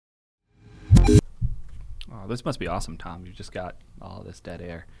Oh, this must be awesome, Tom. You just got all this dead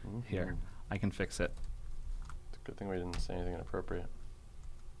air. Here, I can fix it. It's a good thing we didn't say anything inappropriate.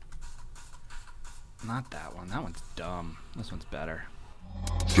 Not that one. That one's dumb. This one's better.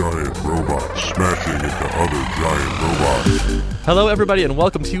 Giant robots smashing into other giant robots. Hello, everybody, and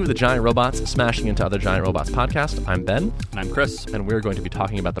welcome to the Giant Robots Smashing into Other Giant Robots podcast. I'm Ben. And I'm Chris. And we're going to be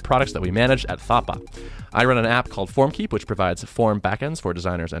talking about the products that we manage at Thoughtbot. I run an app called FormKeep, which provides form backends for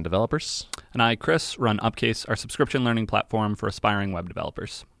designers and developers. And I, Chris, run Upcase, our subscription learning platform for aspiring web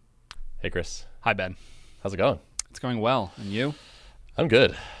developers. Hey, Chris. Hi, Ben. How's it going? It's going well. And you? I'm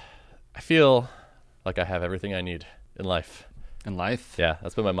good. I feel like I have everything I need in life. In life? Yeah,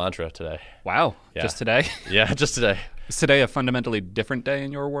 that's been my mantra today. Wow. Yeah. Just today? Yeah, just today. Is today a fundamentally different day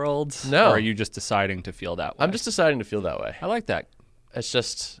in your world? No. Or are you just deciding to feel that way? I'm just deciding to feel that way. I like that. It's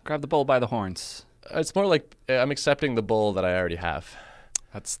just... Grab the bull by the horns. It's more like I'm accepting the bull that I already have.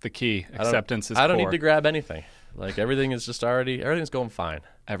 That's the key. Acceptance is core. I don't need to grab anything. Like, everything is just already... Everything's going fine.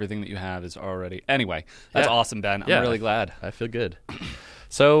 Everything that you have is already... Anyway, that's awesome, Ben. I'm really glad. I feel good.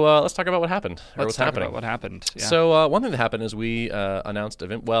 So let's talk about what happened. Let's talk about what happened. Yeah. So one thing that happened is we announced a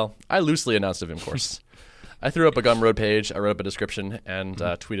Vim. Well, I loosely announced a Vim course. I threw up a Gumroad page. I wrote up a description and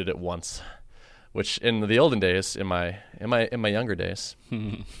tweeted it once, which in the olden days, in my younger days,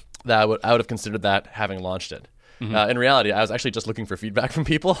 that I would have considered that having launched it. In reality, I was actually just looking for feedback from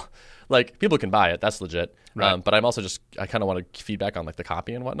people. Like, people can buy it. That's legit. Right. But I'm also I kind of want feedback on, like, the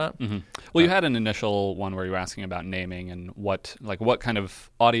copy and whatnot. Well, you had an initial one where you were asking about naming and what kind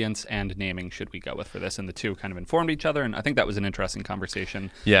of audience and naming should we go with for this, and the two kind of informed each other, and I think that was an interesting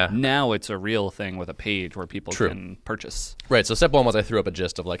conversation. Yeah. Now it's a real thing with a page where people can purchase. Right. So step one was I threw up a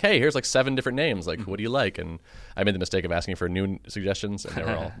gist of like, hey, here's like 7 different names. Like, what do you like? And I made the mistake of asking for new suggestions, and they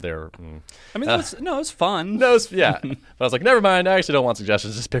were all there. I mean, it was fun. No, yeah. But I was like, never mind. I actually don't want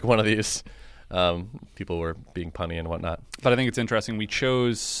suggestions. Just pick one of these. People were being punny and whatnot. But I think it's interesting. We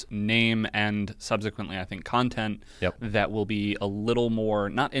chose name and subsequently, I think, content that will be a little more,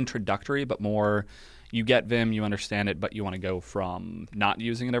 not introductory, but more, you get Vim, you understand it, but you want to go from not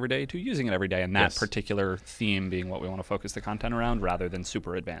using it every day to using it every day, and that particular theme being what we want to focus the content around rather than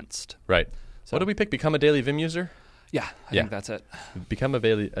super advanced. Right. So, what did we pick? Become a daily Vim user? Yeah, I think that's it. Become a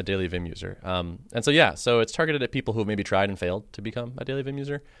daily Vim user. And so it's targeted at people who have maybe tried and failed to become a daily Vim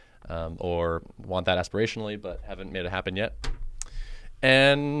user. Or want that aspirationally but haven't made it happen yet.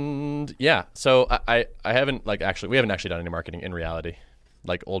 And yeah, so I haven't we haven't actually done any marketing in reality.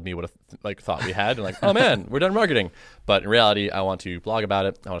 Like old me would have thought we had, and like, oh man, we're done marketing. But in reality, I want to blog about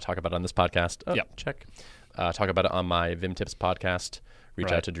it. I want to talk about it on this podcast. Check. Talk about it on my Vim Tips podcast.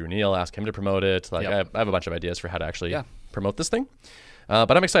 Reach out to Drew Neal, ask him to promote it. I have a bunch of ideas for how to actually promote this thing.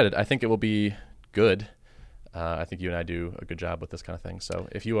 But I'm excited. I think it will be good. I think you and I do a good job with this kind of thing. So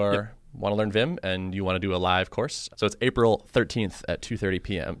if you want to learn Vim and you want to do a live course, so it's April 13th at 2:30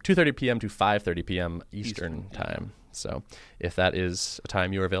 p.m. to 5:30 p.m. Eastern time. So if that is a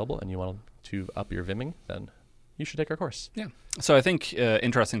time you are available and you want to up your Vimming, then you should take our course. Yeah. So I think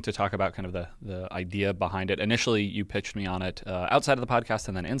interesting to talk about kind of the idea behind it. Initially, you pitched me on it outside of the podcast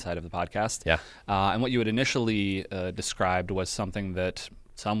and then inside of the podcast. Yeah. And what you had initially described was something that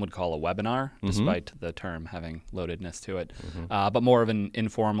some would call a webinar, despite the term having loadedness to it, but more of an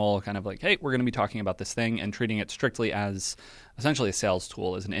informal kind of like, hey, we're going to be talking about this thing and treating it strictly as essentially a sales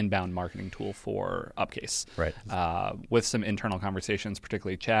tool, as an inbound marketing tool for Upcase. Right. With some internal conversations,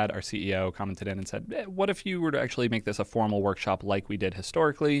 particularly Chad, our CEO, commented in and said, what if you were to actually make this a formal workshop like we did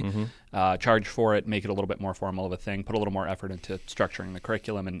historically, charge for it, make it a little bit more formal of a thing, put a little more effort into structuring the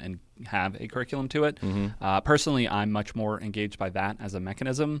curriculum and have a curriculum to it. Personally, I'm much more engaged by that as a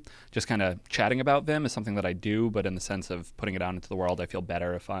mechanism. Just kind of chatting about Vim is something that I do, but in the sense of putting it out into the world, I feel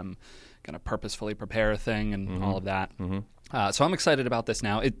better if I'm going to purposefully prepare a thing and all of that. So I'm excited about this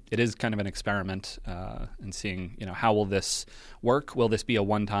now. It is kind of an experiment in seeing, how will this work? Will this be a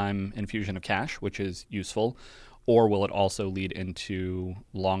one-time infusion of cash, which is useful, or will it also lead into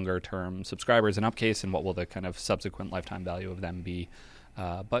longer-term subscribers in Upcase, and what will the kind of subsequent lifetime value of them be?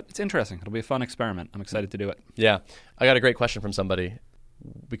 But it's interesting. It'll be a fun experiment. I'm excited to do it. Yeah. I got a great question from somebody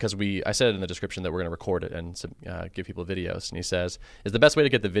because I said in the description that we're going to record it and give people videos. And he says, is the best way to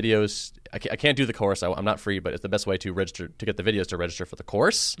get the videos, I can't do the course, I'm not free, but is the best way to get the videos to register for the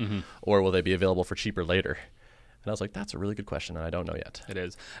course? Or will they be available for cheaper later? And I was like, that's a really good question, and I don't know yet. It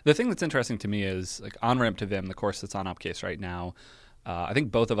is. The thing that's interesting to me is, like, On-Ramp to Vim, the course that's on Upcase right now, I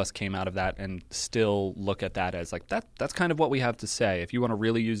think both of us came out of that and still look at that as, like, that's kind of what we have to say. If you want to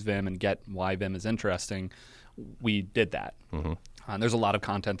really use Vim and get why Vim is interesting, we did that. There's a lot of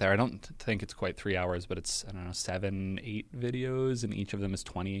content there. I don't think it's quite 3 hours, but it's, 7, 8 videos, and each of them is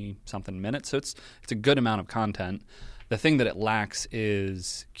 20-something minutes. So it's a good amount of content. The thing that it lacks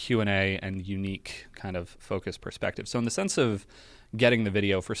is Q&A and unique kind of focused perspective. So in the sense of getting the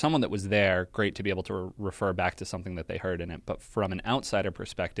video, for someone that was there, great to be able to refer back to something that they heard in it. But from an outsider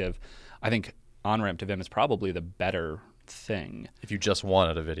perspective, I think On-Ramp to Vim is probably the better thing. If you just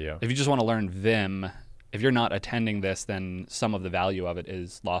wanted a video. If you just want to learn Vim, if you're not attending this, then some of the value of it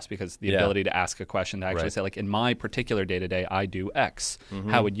is lost, because the ability to ask a question, to actually say, like, in my particular day-to-day, I do X.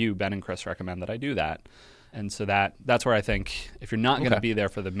 How would you, Ben and Chris, recommend that I do that? And so that's where I think if you're not going to be there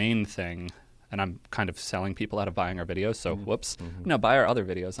for the main thing, and I'm kind of selling people out of buying our videos, so whoops. No, buy our other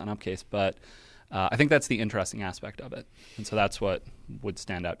videos on Upcase. But I think that's the interesting aspect of it. And so that's what would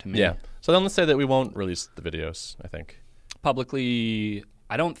stand out to me. Yeah. So then let's say that we won't release the videos, I think. Publicly,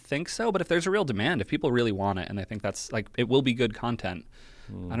 I don't think so. But if there's a real demand, if people really want it, and I think that's, like, it will be good content.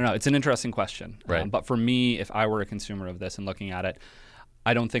 I don't know. It's an interesting question. Right. But for me, if I were a consumer of this and looking at it,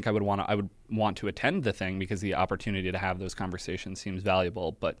 I don't think I would want to attend the thing, because the opportunity to have those conversations seems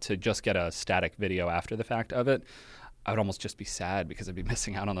valuable. But to just get a static video after the fact of it, I would almost just be sad, because I'd be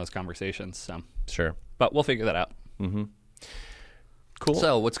missing out on those conversations. So Sure. But we'll figure that out. Cool.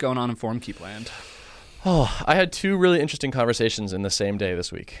 So what's going on in FormKeep land? Oh, I had 2 really interesting conversations in the same day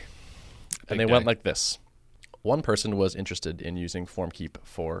this week. And they went like this. One person was interested in using FormKeep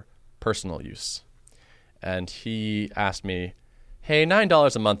for personal use. And he asked me, hey,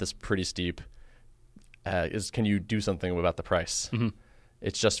 $9 a month is pretty steep. Can you do something about the price?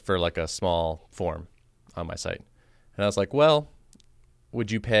 It's just for like a small form on my site. And I was like, well,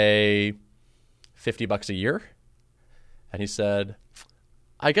 would you pay $50 a year? And he said,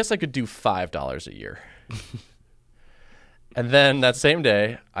 I guess I could do $5 a year. And then that same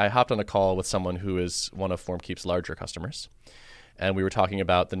day, I hopped on a call with someone who is one of FormKeep's larger customers. And we were talking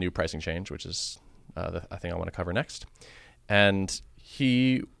about the new pricing change, which is the thing I want to cover next. And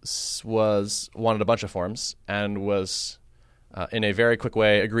he wanted a bunch of forms and was, in a very quick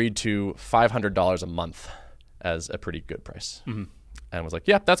way, agreed to $500 a month as a pretty good price. And was like,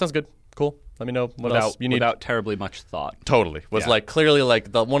 yeah, that sounds good. Cool. Let me know what else you need. Without terribly much thought. Totally. Was like clearly like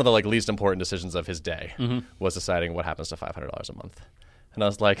one of the like least important decisions of his day was deciding what happens to $500 a month. And I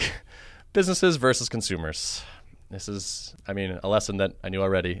was like, businesses versus consumers. This is, I mean, a lesson that I knew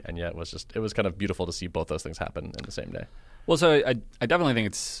already, and yet it was kind of beautiful to see both those things happen in the same day. Well, so I definitely think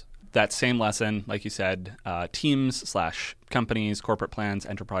it's that same lesson, like you said, teams/companies, corporate plans,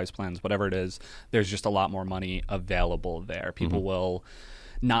 enterprise plans, whatever it is, there's just a lot more money available there. People will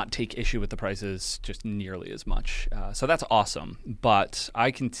not take issue with the prices just nearly as much. So that's awesome. But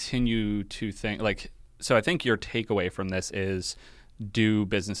I continue to think, so I think your takeaway from this is, do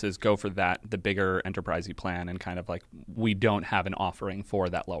businesses go for the bigger enterprisey plan, and kind of like, we don't have an offering for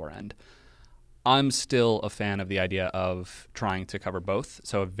that lower end? I'm still a fan of the idea of trying to cover both.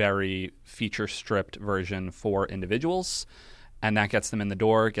 So a very feature-stripped version for individuals, and that gets them in the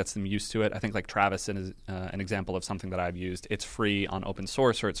door, gets them used to it. I think like Travis is an example of something that I've used. It's free on open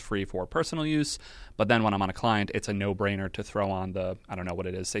source, or it's free for personal use. But then when I'm on a client, it's a no-brainer to throw on the, I don't know what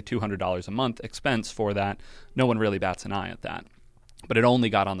it is, say $200 a month expense for that. No one really bats an eye at that. But it only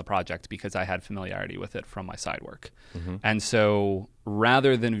got on the project because I had familiarity with it from my side work. And so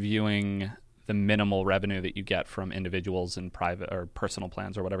rather than viewing the minimal revenue that you get from individuals and private or personal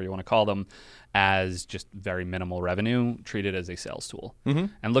plans, or whatever you want to call them, as just very minimal revenue, treat it as a sales tool.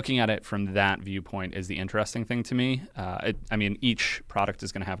 And looking at it from that viewpoint is the interesting thing to me. I mean, each product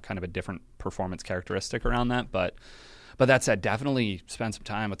is going to have kind of a different performance characteristic around that, but that said, definitely spend some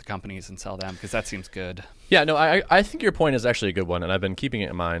time with the companies and sell them, because that seems good. Yeah, no, I think your point is actually a good one, and I've been keeping it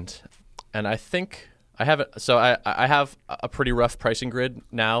in mind. And I think I have it. So I have a pretty rough pricing grid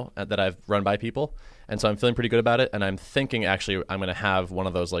now that I've run by people, and so I'm feeling pretty good about it. And I'm thinking actually I'm going to have one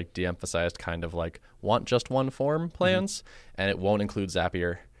of those like de-emphasized kind of like want just one form plans, and it won't include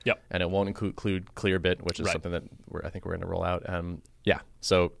Zapier. And it won't include Clearbit, which is something that I think we're going to roll out.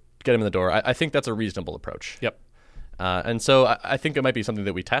 So get them in the door. I think that's a reasonable approach. And so I think it might be something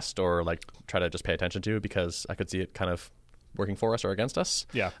that we test or like try to just pay attention to, because I could see it kind of working for us or against us.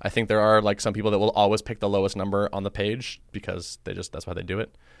 I think there are like some people that will always pick the lowest number on the page because that's why they do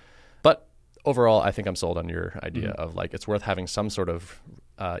it. But overall, I think I'm sold on your idea of like it's worth having some sort of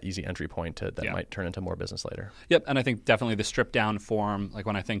easy entry point that might turn into more business later. And I think definitely the stripped down form, like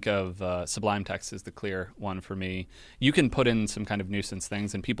when I think of Sublime Text is the clear one for me. You can put in some kind of nuisance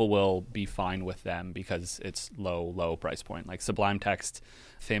things and people will be fine with them because it's low price point. Like Sublime Text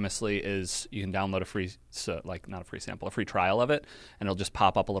famously is you can download a free, not a free sample, a free trial of it, and it'll just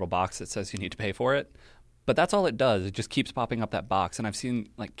pop up a little box that says you need to pay for it. But that's all it does. It just keeps popping up that box. And I've seen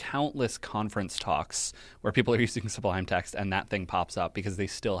like countless conference talks where people are using Sublime Text and that thing pops up because they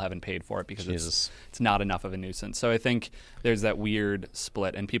still haven't paid for it because it's not enough of a nuisance. So I think there's that weird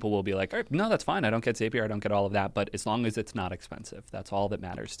split, and people will be like, no, that's fine. I don't get Zapier. I don't get all of that. But as long as it's not expensive, that's all that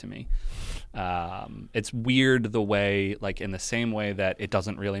matters to me. It's weird the way, like in the same way that it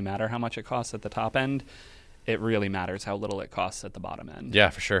doesn't really matter how much it costs at the top end, it really matters how little it costs at the bottom end. Yeah,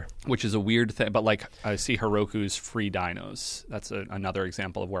 for sure. Which is a weird thing. But like I see Heroku's free dynos. That's another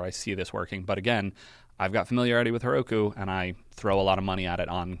example of where I see this working. But again, I've got familiarity with Heroku, and I throw a lot of money at it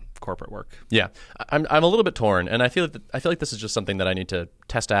on corporate work. Yeah, I'm a little bit torn, and I feel like this is just something that I need to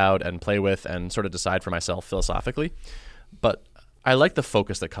test out and play with and sort of decide for myself philosophically. But I like the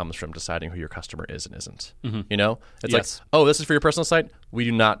focus that comes from deciding who your customer is and isn't. Mm-hmm. You know, it's like, oh, this is for your personal site. We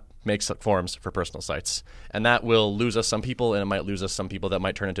do not make forms for personal sites, and that will lose us some people, and it might lose us some people that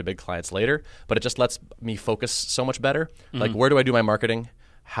might turn into big clients later, but it just lets me focus so much better. Mm-hmm. Like, where do I do my marketing?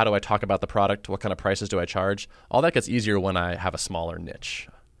 How do I talk about the product? What kind of prices do I charge? All that gets easier when I have a smaller niche,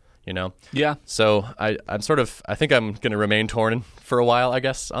 you know? Yeah. So I think I'm going to remain torn for a while, I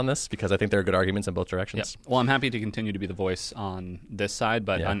guess, on this, because I think there are good arguments in both directions. Yep. Well, I'm happy to continue to be the voice on this side,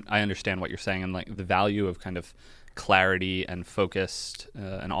 but I understand what you're saying, and like the value of kind of clarity and focused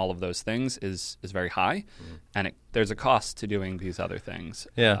and all of those things is very high, and there's a cost to doing these other things.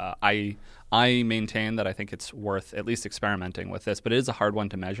 I maintain that I think it's worth at least experimenting with this, but it is a hard one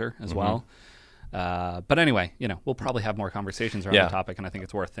to measure as well. But anyway, we'll probably have more conversations around the topic, and I think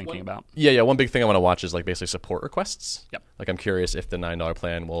it's worth thinking about. One big thing I want to watch is like basically support requests. Yep. Like I'm curious if the $9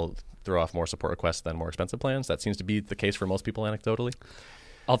 plan will throw off more support requests than more expensive plans. That seems to be the case for most people anecdotally.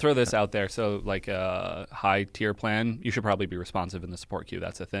 I'll throw this out there. So like a high tier plan, you should probably be responsive in the support queue.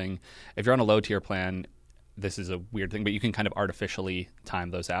 That's a thing. If you're on a low tier plan, this is a weird thing, but you can kind of artificially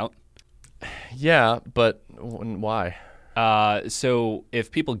time those out. Yeah, but why? So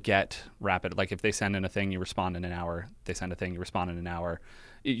if people get rapid, like if they send in a thing, you respond in an hour. They send a thing, you respond in an hour.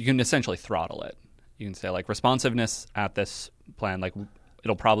 You can essentially throttle it. You can say like responsiveness at this plan, like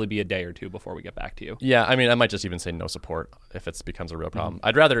it'll probably be a day or two before we get back to you. Yeah, I mean, I might just even say no support if it becomes a real problem.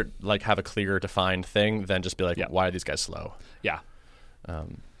 I'd rather like have a clear, defined thing than just be like, why are these guys slow? Yeah.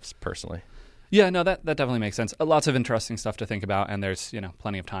 Personally. Yeah, no, that definitely makes sense. Lots of interesting stuff to think about, and there's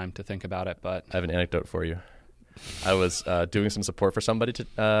plenty of time to think about it. But I have an anecdote for you. I was doing some support for somebody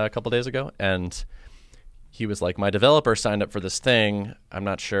a couple days ago, and he was like, my developer signed up for this thing. I'm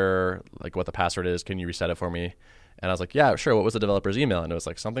not sure like what the password is. Can you reset it for me? And I was like, yeah, sure. What was the developer's email? And it was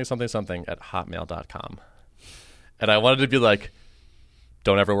like something at hotmail.com. And I wanted to be like,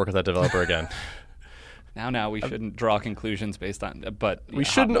 don't ever work with that developer again. Now we shouldn't draw conclusions based on, but we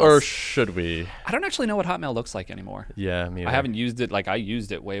shouldn't, or should we? I don't actually know what Hotmail looks like anymore. Yeah, me either. I haven't used it. Like I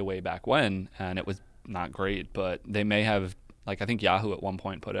used it way back when, and it was not great. But they may have, like I think Yahoo at one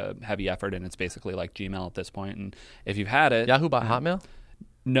point put a heavy effort in. It's basically like Gmail at this point. And if you've had it, Yahoo bought Hotmail.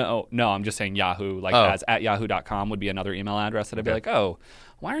 No, I'm just saying Yahoo, as at yahoo.com would be another email address that I'd be like, oh,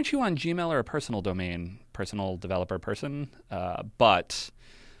 why aren't you on Gmail or a personal domain, personal developer person? But,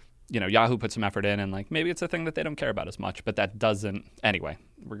 Yahoo put some effort in, and like maybe it's a thing that they don't care about as much, but that doesn't. Anyway,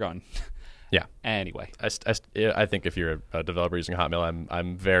 we're going. Yeah. Anyway. I think if you're a developer using Hotmail,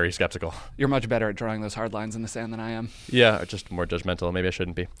 I'm very skeptical. You're much better at drawing those hard lines in the sand than I am. Yeah, just more judgmental. Maybe I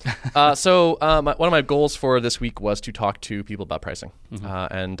shouldn't be. So one of my goals for this week was to talk to people about pricing.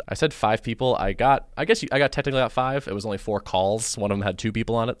 And I said 5 people. I got technically out 5. It was only 4 calls. One of them had 2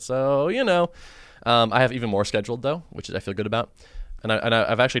 people on it. So, I have even more scheduled, though, which I feel good about. And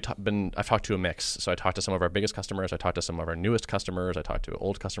I've actually I've talked to a mix. So I talked to some of our biggest customers. I talked to some of our newest customers. I talked to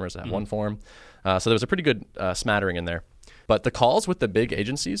old customers that have one form. So there was a pretty good smattering in there. But the calls with the big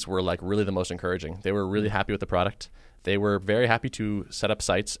agencies were like really the most encouraging. They were really happy with the product. They were very happy to set up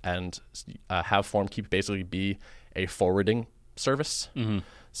sites and have FormKeep basically be a forwarding service.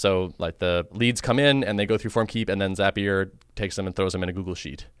 So like the leads come in and they go through FormKeep, and then Zapier takes them and throws them in a Google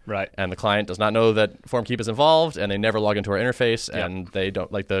Sheet. Right. And the client does not know that FormKeep is involved, and they never log into our interface, and they don't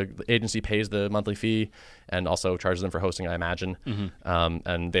like the agency pays the monthly fee and also charges them for hosting, I imagine.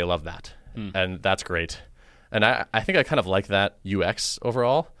 And they love that. And that's great. And I think I kind of like that UX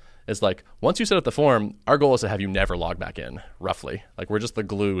overall. Is like once you set up the form, our goal is to have you never log back in, roughly. Like we're just the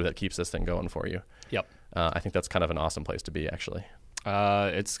glue that keeps this thing going for you. Yep. I think that's kind of an awesome place to be, actually.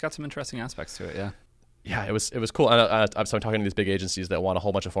 It's got some interesting aspects to it, yeah. Yeah, it was cool. So I'm talking to these big agencies that want a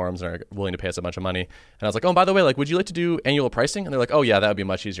whole bunch of forms and are willing to pay us a bunch of money. And I was like, oh, by the way, like, would you like to do annual pricing? And they're like, oh, yeah, that would be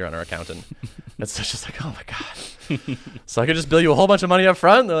much easier on our accountant. It's just like, oh, my God. So I could just bill you a whole bunch of money up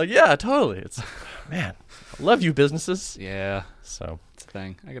front? And they're like, yeah, totally. It's, man, I love you businesses. Yeah. So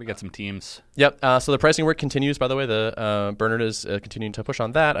thing. I got to get some teams. Yep. So the pricing work continues, by the way. The Bernard is continuing to push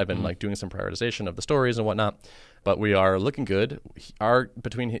on that. I've been doing some prioritization of the stories and whatnot, but we are looking good.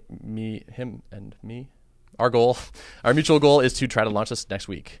 Between him and me, our mutual goal is to try to launch this next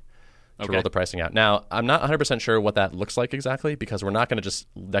week. To roll the pricing out. Now, I'm not 100% sure what that looks like exactly, because we're not going to just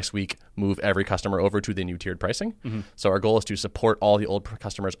next week move every customer over to the new tiered pricing. So our goal is to support all the old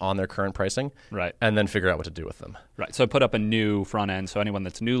customers on their current pricing, right, and then figure out what to do with them. Right. So put up a new front end. So anyone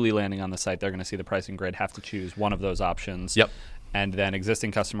that's newly landing on the site, they're going to see the pricing grid, have to choose one of those options. Yep. And then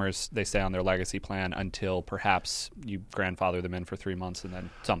existing customers, they stay on their legacy plan until perhaps you grandfather them in for 3 months and then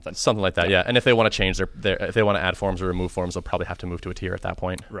something. Something like that, yeah. And if they want to change if they want to add forms or remove forms, they'll probably have to move to a tier at that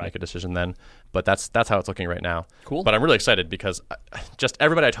point. Right. Make a decision then. But that's how it's looking right now. Cool. But I'm really excited because just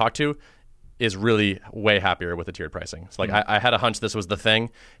everybody I talk to is really way happier with the tiered pricing. So I had a hunch this was the thing,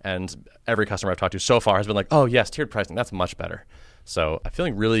 and every customer I've talked to so far has been like, oh yes, tiered pricing, that's much better. So I'm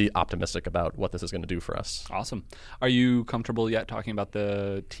feeling really optimistic about what this is going to do for us. Awesome. Are you comfortable yet talking about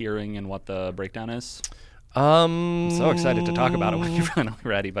the tiering and what the breakdown is? I'm so excited to talk about it when you're finally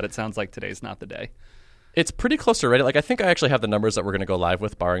ready, but it sounds like today's not the day. It's pretty close to ready. I think I actually have the numbers that we're going to go live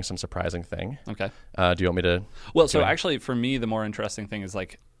with, barring some surprising thing. Okay. Do you want me to? Well, so actually for me, the more interesting thing is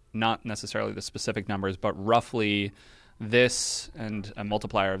not necessarily the specific numbers, but roughly this and a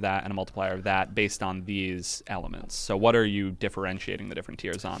multiplier of that and a multiplier of that based on these elements. So what are you differentiating the different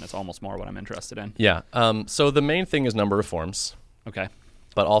tiers on? It's almost more what I'm interested in. Yeah. So the main thing is number of forms. Okay.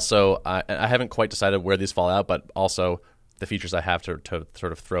 But also, I haven't quite decided where these fall out, but also the features I have to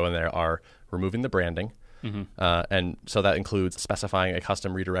sort of throw in there are removing the branding. And so that includes specifying a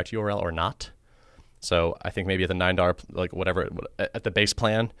custom redirect URL or not. So I think maybe at the $9, whatever, at the base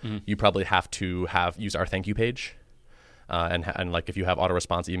plan, you probably have to use our thank you page. And if you have auto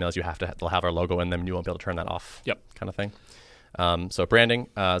response emails, they'll have our logo in them, and you won't be able to turn that off. Yep. Kind of thing. So branding,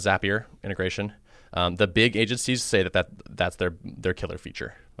 Zapier integration. The big agencies say that's their killer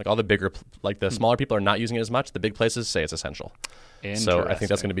feature. All the bigger, the smaller people are not using it as much. The big places say it's essential. So I think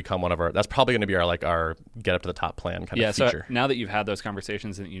that's going to become one of our. That's probably going to be our get up to the top plan kind of feature. So now that you've had those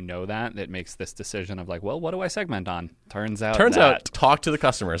conversations and you know that makes this decision of what do I segment on? Turns out, talk to the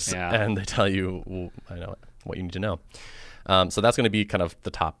customers, and they tell you, I know what you need to know. So that's going to be kind of the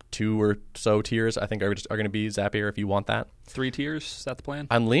top 2 or so tiers, I think, are going to be Zapier if you want that. 3 tiers, is that the plan?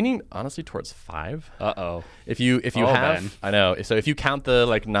 I'm leaning, honestly, towards 5. Uh-oh. If you have, Ben. I know. So if you count the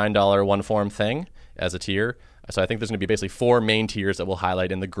 $9 one form thing as a tier, so I think there's going to be basically 4 main tiers that we'll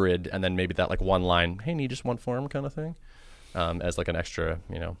highlight in the grid, and then maybe that one line, hey, need just one form kind of thing, as an extra,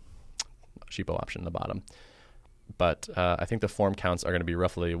 cheapo option in the bottom. But I think the form counts are going to be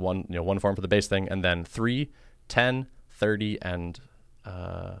roughly one form for the base thing, and then 3, 10, 30, and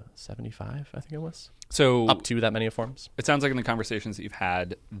 75, I think it was. So up to that many forms. It sounds like in the conversations that you've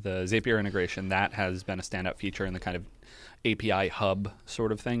had, the Zapier integration, that has been a standout feature in the kind of API hub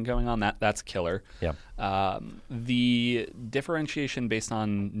sort of thing going on. That's killer. Yeah. The differentiation based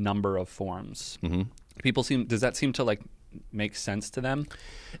on number of forms. Does that seem to make sense to them?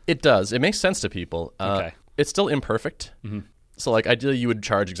 It does. It makes sense to people. Okay. It's still imperfect. So ideally you would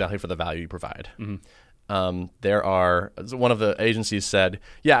charge exactly for the value you provide. There are, one of the agencies said,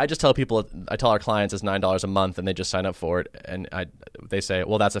 I tell our clients it's $9 a month and they just sign up for it. And they say,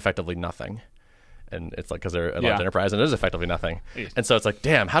 well, that's effectively nothing. And it's because they're a large enterprise and it is effectively nothing. And so it's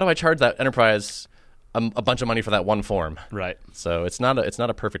damn, how do I charge that enterprise a bunch of money for that one form? Right. So it's not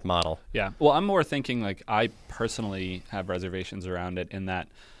a perfect model. Yeah. Well, I'm more thinking I personally have reservations around it in that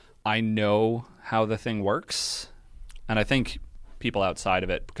I know how the thing works. And I think people outside of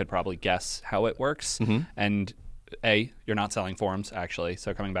it could probably guess how it works. And you're not selling forms, actually.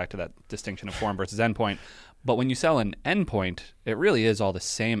 So coming back to that distinction of form versus endpoint. But when you sell an endpoint, it really is all the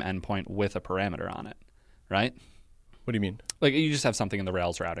same endpoint with a parameter on it, right? What do you mean? You just have something in the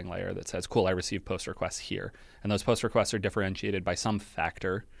Rails routing layer that says, cool, I receive post requests here. And those post requests are differentiated by some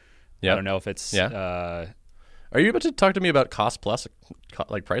factor. Yep. I don't know if it's... Are you about to talk to me about cost plus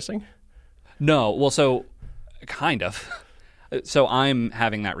pricing? No. Well, so kind of. So I'm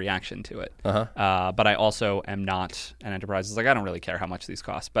having that reaction to it. But I also am not an enterprise. It's I don't really care how much these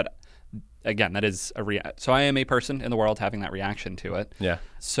cost. But again, that is so I am a person in the world having that reaction to it. Yeah.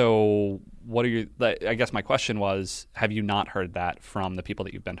 So what are you? I guess my question was, have you not heard that from the people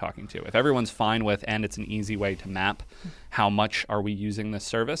that you've been talking to? If everyone's fine with, and it's an easy way to map how much are we using this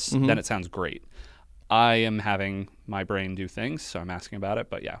service, then it sounds great. I am having my brain do things, so I'm asking about it.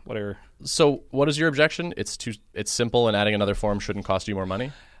 But So what is your objection? It's simple, and adding another form shouldn't cost you more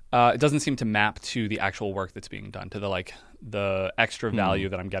money? It doesn't seem to map to the actual work that's being done, to the extra value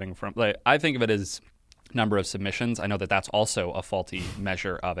that I'm getting from. I think of it as number of submissions. I know that that's also a faulty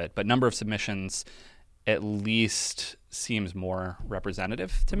measure of it, but number of submissions at least seems more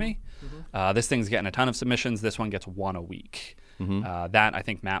representative to me. This thing's getting a ton of submissions. This one gets one a week. That I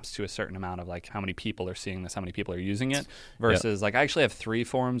think maps to a certain amount of like how many people are seeing this, how many people are using it, versus like I actually have 3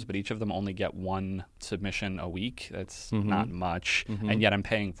 forums, but each of them only get 1 submission a week. That's not much, and yet I'm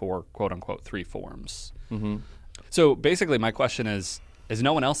paying for quote unquote 3 forums. So basically, my question is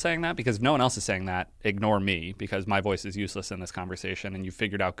no one else saying that? Because if no one else is saying that, ignore me, because my voice is useless in this conversation, and you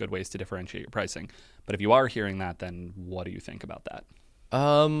figured out good ways to differentiate your pricing. But if you are hearing that, then what do you think about that?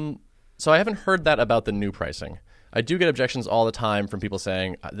 So I haven't heard that about the new pricing. I do get objections all the time from people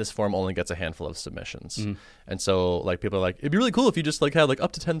saying this forum only gets a handful of submissions. And so like people are like, it'd be really cool if you just like had like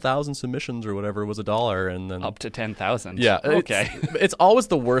up to 10,000 submissions or whatever was $1, and then Up to 10,000. Yeah. Okay. It's always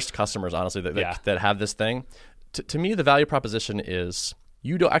the worst customers, honestly, that have this thing. To me, the value proposition is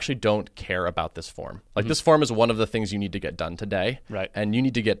you don't care about this form. Like this form is one of the things you need to get done today. Right. And you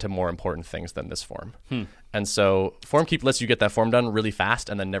need to get to more important things than this form. And so FormKeep lets you get that form done really fast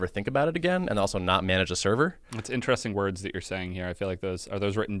and then never think about it again, and also not manage a server. It's interesting words that you're saying here. I feel like are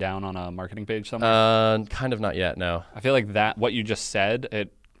those written down on a marketing page somewhere? Kind of not yet, no. I feel like that what you just said,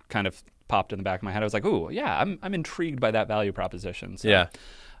 it kind of popped in the back of my head. I was like, ooh, yeah, I'm intrigued by that value proposition. So, Yeah.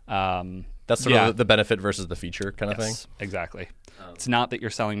 That's sort of the benefit versus the feature kind of thing. Exactly. It's not that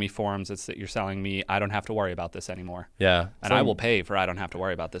you're selling me forums. It's that you're selling me, I don't have to worry about this anymore. Yeah. And I will pay for I don't have to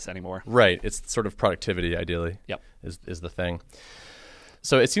worry about this anymore. Right. It's sort of productivity, ideally. Yep. Is the thing.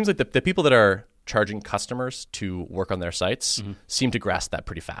 So it seems like the people that are charging customers to work on their sites seem to grasp that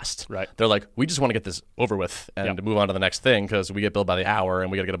pretty fast. Right. They're like, we just want to get this over with and move on to the next thing because we get billed by the hour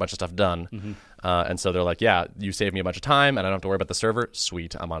and we got to get a bunch of stuff done. And so they're like, yeah, you saved me a bunch of time and I don't have to worry about the server.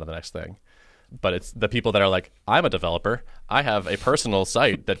 Sweet, I'm on to the next thing. But it's the people that are like, I'm a developer. I have a personal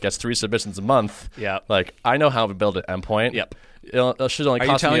site that gets 3 submissions a month. Yeah. Like, I know how to build an endpoint. Yep. It should only Are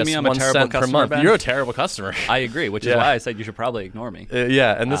you cost telling me me I'm a 1 terrible cent per customer, month. Ben? You're a terrible customer. I agree, which is why I said you should probably ignore me.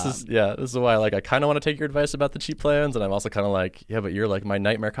 And this is why like I kind of want to take your advice about the cheap plans, and I'm also kind of like, yeah, but you're like my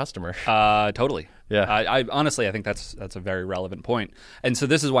nightmare customer. Totally. Yeah. I honestly, I think that's a very relevant point. And so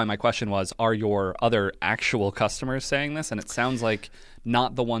this is why my question was, are your other actual customers saying this? And it sounds like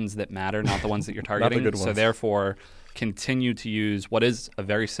not the ones that matter, not the ones that you're targeting. Not the good ones. So therefore, continue to use what is a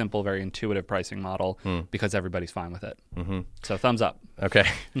very simple, very intuitive pricing model because everybody's fine with it. So thumbs up. Okay.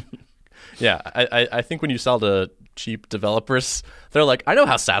 Yeah, I think when you sell to cheap developers, they're like, I know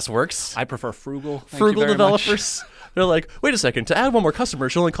how SaaS works. I prefer frugal. Thank you Frugal very developers. They're like, wait a second, to add one more customer,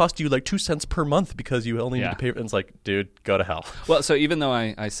 it should only cost you like 2 cents per month because you only need to pay. And it's like, dude, go to hell. Well, so even though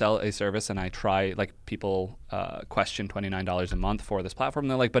I sell a service and I try, like people question $29 a month for this platform,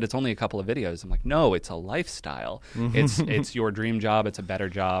 they're like, but it's only a couple of videos. I'm like, no, it's a lifestyle. It's your dream job. It's a better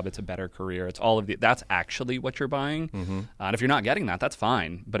job. It's a better career. It's all of that's actually what you're buying. And if you're not getting that, that's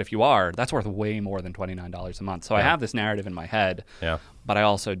fine. But if you are, that's worth way more than $29 a month. So I have this narrative in my head, but I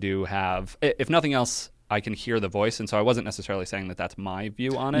also do have, if nothing else, I can hear the voice, and so I wasn't necessarily saying that that's my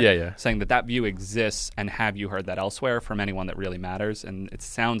view on it. Saying that view exists, and have you heard that elsewhere from anyone that really matters? And it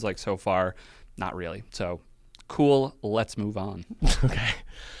sounds like so far, not really. So, cool. Let's move on. Okay.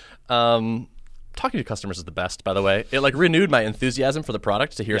 Talking to customers is the best, by the way. It like renewed my enthusiasm for the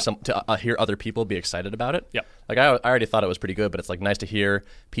product to hear hear other people be excited about it. Yep. Like I already thought it was pretty good, but it's like nice to hear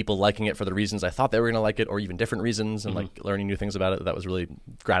people liking it for the reasons I thought they were going to like it, or even different reasons, and like learning new things about it. That was really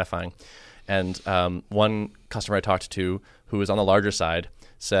gratifying. And one customer I talked to who was on the larger side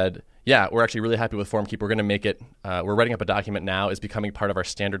said, yeah, we're actually really happy with FormKeep. We're going to make it, we're writing up a document now. It's becoming part of our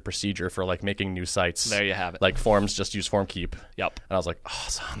standard procedure for like making new sites. There you have it. Like forms, just use FormKeep. Yep. And I was like,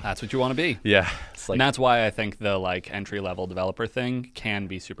 awesome. That's what you want to be. Yeah. It's like, and that's why I think the like entry-level developer thing can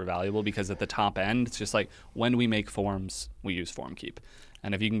be super valuable, because at the top end, it's just like when we make forms, we use FormKeep.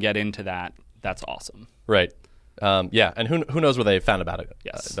 And if you can get into that, that's awesome. Right. Yeah, and who knows where they found about it?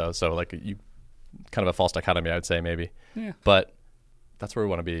 Yes. Though, so like you, kind of a false dichotomy, I would say maybe. Yeah. But that's where we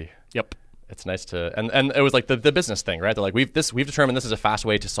want to be. Yep. It's nice to and it was like the business thing, right? They're like we've determined this is a fast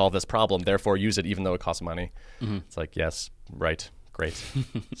way to solve this problem, therefore use it even though it costs money. It's like yes, right, great.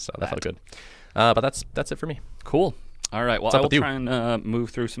 So that felt good. But that's it for me. Cool. All right. Well, I will try and move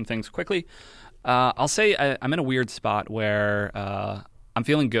through some things quickly. I'll say I'm in a weird spot where I'm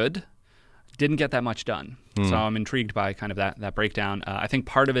feeling good. Didn't get that much done. So I'm intrigued by kind of that breakdown. I think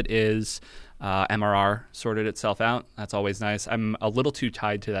part of it is MRR sorted itself out. That's always nice. I'm a little too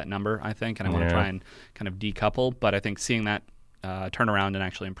tied to that number, I think, and I want to try and kind of decouple. But I think seeing that turn around and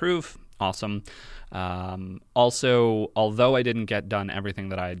actually improve, awesome. Also, although I didn't get done everything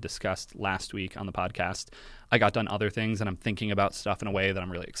that I had discussed last week on the podcast, I got done other things, and I'm thinking about stuff in a way that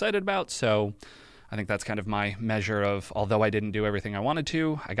I'm really excited about. So I think that's kind of my measure of, although I didn't do everything I wanted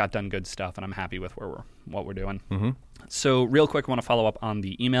to, I got done good stuff, and I'm happy with what we're doing. So real quick, I want to follow up on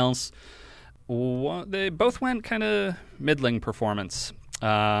the emails. They both went kind of middling performance.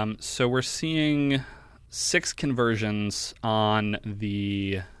 So we're seeing 6 conversions on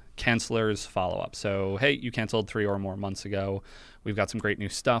the cancelers follow-up. So, hey, you canceled 3 or more months ago. We've got some great new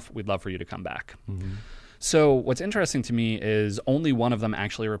stuff. We'd love for you to come back. So what's interesting to me is only one of them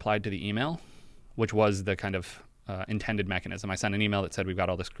actually replied to the email, which was the kind of intended mechanism. I sent an email that said, we've got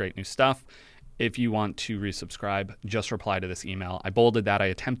all this great new stuff. If you want to resubscribe, just reply to this email. I bolded that. I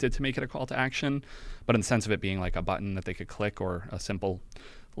attempted to make it a call to action, but in the sense of it being like a button that they could click or a simple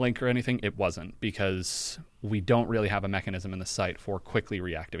link or anything, it wasn't, because we don't really have a mechanism in the site for quickly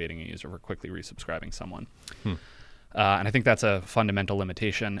reactivating a user, for quickly resubscribing someone. And I think that's a fundamental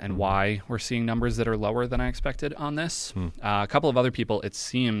limitation and why we're seeing numbers that are lower than I expected on this. A couple of other people, it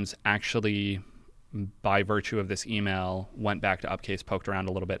seems, actually, by virtue of this email, went back to Upcase, poked around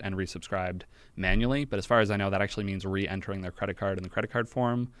a little bit, and resubscribed manually. But as far as I know, that actually means re-entering their credit card in the credit card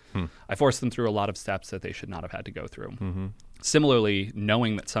form. I forced them through a lot of steps that they should not have had to go through. Similarly,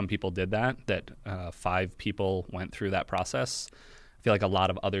 knowing that some people did that 5 people went through that process, I feel like a lot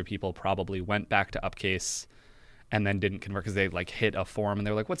of other people probably went back to Upcase and then didn't convert because they hit a form and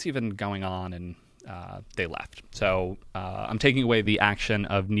they were like, what's even going on? And they left. So I'm taking away the action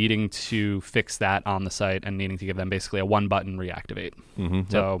of needing to fix that on the site and needing to give them basically a one-button reactivate.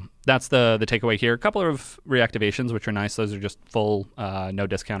 So that's the takeaway here. A couple of reactivations, which are nice. Those are just full, no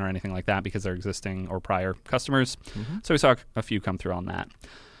discount or anything like that because they're existing or prior customers. So we saw a few come through on that.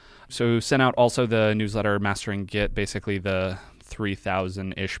 So sent out also the newsletter Mastering Git. Basically the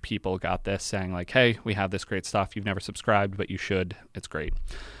 3,000-ish people got this saying like, hey, we have this great stuff. You've never subscribed, but you should. It's great.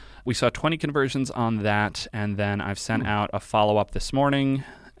 We saw 20 conversions on that, and then I've sent out a follow-up this morning,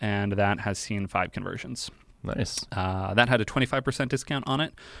 and that has seen 5 conversions. Nice. That had a 25% discount on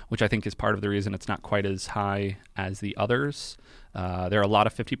it, which I think is part of the reason it's not quite as high as the others. There are a lot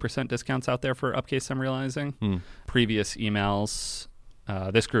of 50% discounts out there for Upcase, I'm realizing. Previous emails,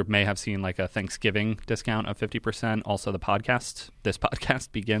 this group may have seen like a Thanksgiving discount of 50%. Also, this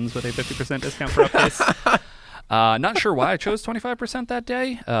podcast begins with a 50% discount for Upcase. Not sure why I chose 25% that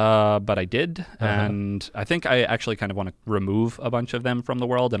day, but I did. And I think I actually kind of want to remove a bunch of them from the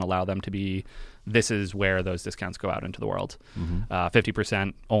world and allow them to be, this is where those discounts go out into the world.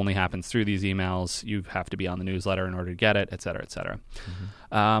 50% only happens through these emails. You have to be on the newsletter in order to get it, et cetera, et cetera.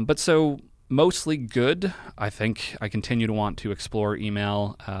 But so mostly good. I think I continue to want to explore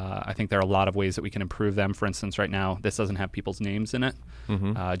email. I think there are a lot of ways that we can improve them. For instance, right now, this doesn't have people's names in it,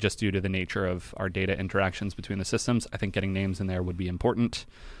 just due to the nature of our data interactions between the systems. I think getting names in there would be important.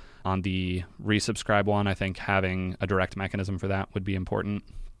 On the resubscribe one, I think having a direct mechanism for that would be important.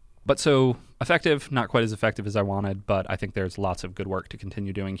 But so effective, not quite as effective as I wanted, but I think there's lots of good work to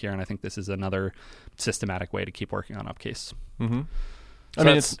continue doing here, and I think this is another systematic way to keep working on Upcase. I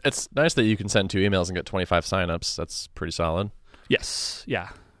mean, it's nice that you can send 2 emails and get 25 signups. That's pretty solid. Yes. Yeah.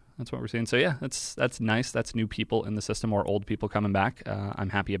 That's what we're seeing. So yeah, that's nice. That's new people in the system or old people coming back. I'm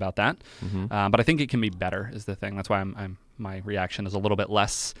happy about that. But I think it can be better is the thing. That's why my reaction is a little bit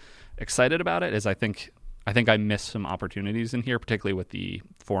less excited about it. Is I think I missed some opportunities in here, particularly with the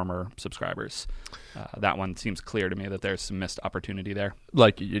former subscribers. That one seems clear to me that there's some missed opportunity there.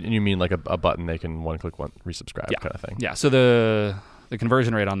 Like you mean like a button they can one-click resubscribe kind of thing? Yeah. So the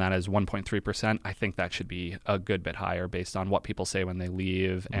conversion rate on that is 1.3%. I think that should be a good bit higher based on what people say when they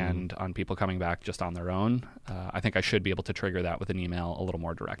leave and on people coming back just on their own. I think I should be able to trigger that with an email a little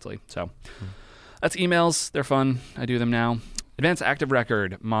more directly. So that's emails. They're fun. I do them now. Advanced Active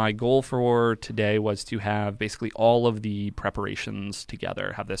Record. My goal for today was to have basically all of the preparations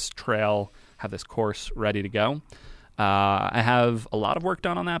together, have this trail, have this course ready to go. I have a lot of work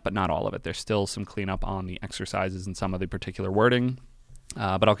done on that, but not all of it. There's still some cleanup on the exercises and some of the particular wording.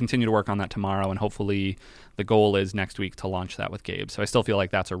 But I'll continue to work on that tomorrow, and hopefully the goal is next week to launch that with Gabe. So I still feel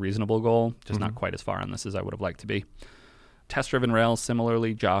like that's a reasonable goal, just not quite as far on this as I would have liked to be. Test-driven Rails,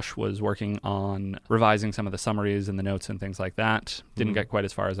 similarly, Josh was working on revising some of the summaries and the notes and things like that. Didn't get quite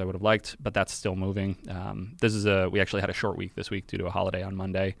as far as I would have liked, but that's still moving. We actually had a short week this week due to a holiday on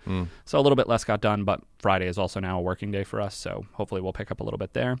Monday. So a little bit less got done, but Friday is also now a working day for us, so hopefully we'll pick up a little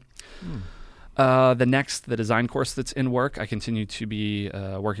bit there. The design course that's in work, I continue to be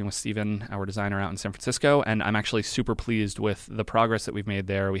working with Steven, our designer out in San Francisco, and I'm actually super pleased with the progress that we've made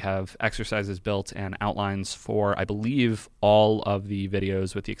there. We have exercises built and outlines for, I believe, all of the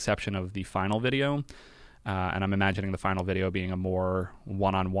videos with the exception of the final video. And I'm imagining the final video being a more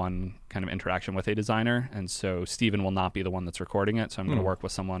one-on-one kind of interaction with a designer. And so Steven will not be the one that's recording it. So I'm going to work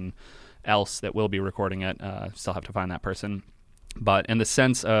with someone else that will be recording it. Still have to find that person. But in the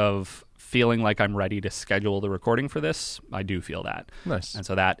sense of feeling like I'm ready to schedule the recording for this, I do feel that. Nice. And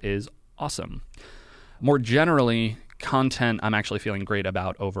so that is awesome. More generally, content I'm actually feeling great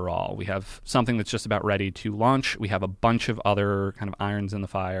about overall. We have something that's just about ready to launch. We have a bunch of other kind of irons in the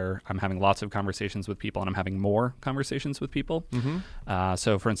fire. I'm having lots of conversations with people, and I'm having more conversations with people.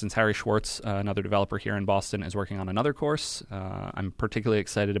 So, for instance, Harry Schwartz, another developer here in Boston, is working on another course. I'm particularly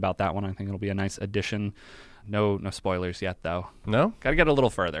excited about that one. I think it'll be a nice addition. No spoilers yet, though. No? Got to get a little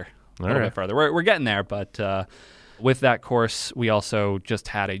further. A little bit further. We're getting there, but... with that course, we also just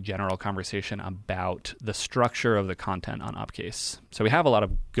had a general conversation about the structure of the content on Upcase. So we have a lot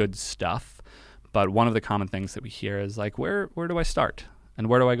of good stuff, but one of the common things that we hear is like, where do I start? And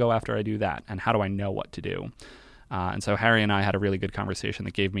where do I go after I do that? And how do I know what to do? And so Harry and I had a really good conversation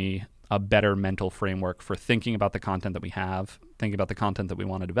that gave me a better mental framework for thinking about the content that we have, thinking about the content that we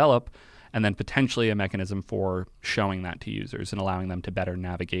want to develop, and then potentially a mechanism for showing that to users and allowing them to better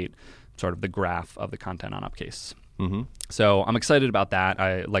navigate sort of the graph of the content on Upcase. So I'm excited about that.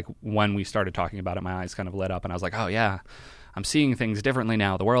 When we started talking about it, my eyes kind of lit up and I was like, oh yeah, I'm seeing things differently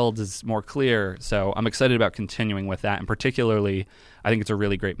now. The world is more clear. So I'm excited about continuing with that. And particularly, I think it's a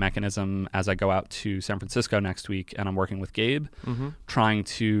really great mechanism as I go out to San Francisco next week and I'm working with Gabe, trying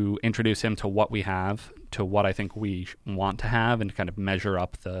to introduce him to what we have, to what I think we want to have, and kind of measure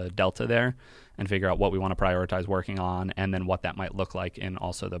up the delta there and figure out what we want to prioritize working on, and then what that might look like in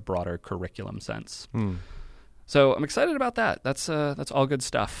also the broader curriculum sense. So I'm excited about that. That's all good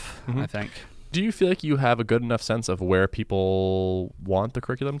stuff, I think. Do you feel like you have a good enough sense of where people want the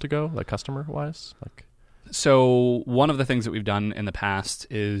curriculum to go, like customer-wise? So one of the things that we've done in the past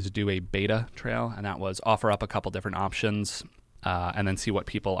is do a beta trail, and that was offer up a couple different options and then see what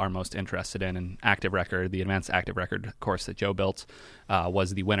people are most interested in. And Active Record, the Advanced Active Record course that Joe built,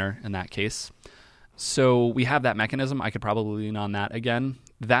 was the winner in that case. So we have that mechanism. I could probably lean on that again.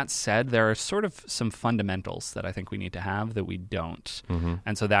 That said, there are sort of some fundamentals that I think we need to have that we don't.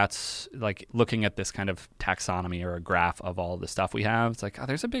 And so that's like looking at this kind of taxonomy or a graph of all the stuff we have. It's like,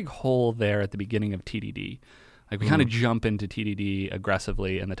 there's a big hole there at the beginning of TDD. Like we kind of jump into TDD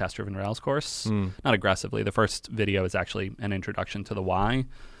aggressively in the test-driven Rails course. Not aggressively. The first video is actually an introduction to the why.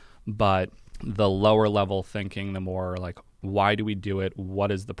 But the lower level thinking, the more like, why do we do it?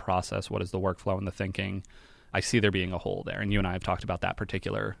 What is the process? What is the workflow and the thinking? I see there being a hole there. And you and I have talked about that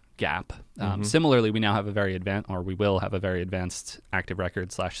particular gap. Similarly, we now have we will have a very advanced Active Record /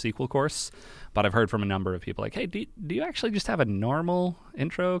 SQL course. But I've heard from a number of people like, hey, do you actually just have a normal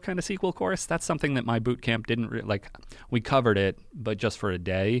intro kind of SQL course? That's something that my boot camp didn't we covered it, but just for a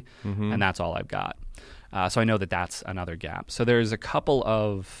day. And that's all I've got. So I know that that's another gap. So there's a couple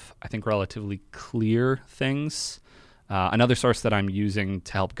of, I think, relatively clear things. Another source that I'm using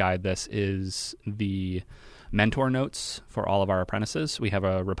to help guide this is the mentor notes for all of our apprentices. We have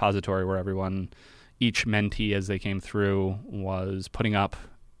a repository where each mentee as they came through was putting up,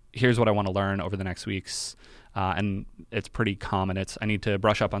 here's what I want to learn over the next weeks. And it's pretty common. I need to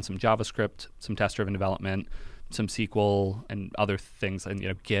brush up on some JavaScript, some test-driven development, some SQL and other things,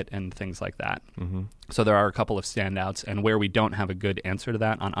 and Git and things like that. So there are a couple of standouts, and where we don't have a good answer to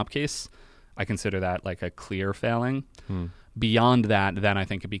that on Upcase, I consider that like a clear failing. Beyond that, then I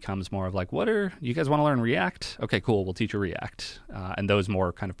think it becomes more of like, you guys want to learn React? Okay, cool, we'll teach you React. And those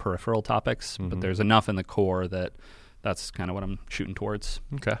more kind of peripheral topics, but there's enough in the core that's kind of what I'm shooting towards.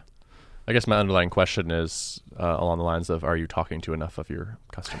 Okay. I guess my underlying question is along the lines of, are you talking to enough of your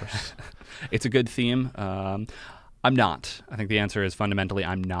customers? It's a good theme. I'm not. I think the answer is fundamentally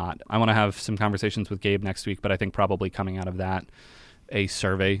I'm not. I want to have some conversations with Gabe next week, but I think probably coming out of that, a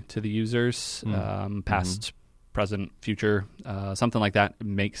survey to the users, past, present, future, something like that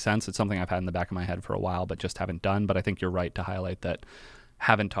makes sense. It's something I've had in the back of my head for a while, but just haven't done. But I think you're right to highlight that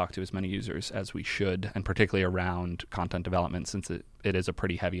haven't talked to as many users as we should, and particularly around content development, since it is a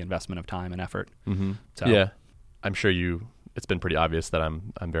pretty heavy investment of time and effort. So, yeah, I'm sure it's been pretty obvious that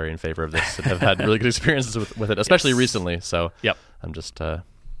I'm very in favor of this and have had really good experiences with it, especially recently. So I'm just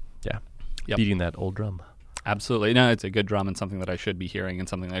beating that old drum. Absolutely. No, it's a good drum and something that I should be hearing and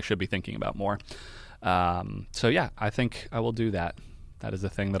something that I should be thinking about more. So yeah, I think I will do that. That is the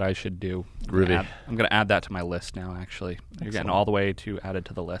thing that I should do. Groovy. I'm going to add that to my list now, actually. Excellent. You're getting all the way to added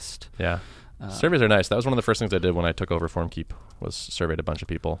to the list. Yeah. Surveys are nice. That was one of the first things I did when I took over FormKeep, was surveyed a bunch of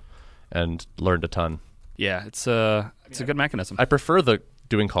people and learned a ton. Yeah, it's a good mechanism. I prefer the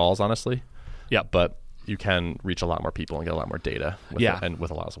doing calls, honestly. Yeah. But you can reach a lot more people and get a lot more data with it, and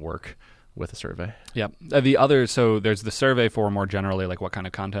with a lot of work. with a survey. Yep. So there's the survey for more generally, like what kind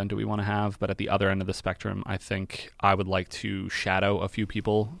of content do we want to have? But at the other end of the spectrum, I think I would like to shadow a few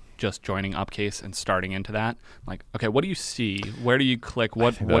people just joining Upcase and starting into that. Like, okay, what do you see? Where do you click?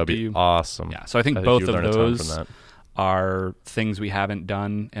 What that would do be you? Awesome. Yeah. So I think both of those are things we haven't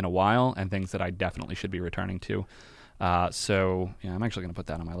done in a while and things that I definitely should be returning to. So yeah, I'm actually going to put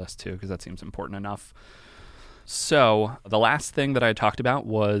that on my list too because that seems important enough. So the last thing that I talked about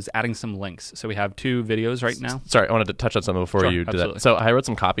was adding some links. So we have 2 videos right now. Sorry, I wanted to touch on something before you do absolutely. that. So I wrote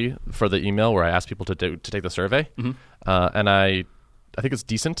some copy for the email where I asked people to take the survey, and I think it's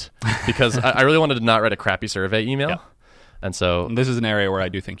decent because I really wanted to not write a crappy survey email, and so this is an area where I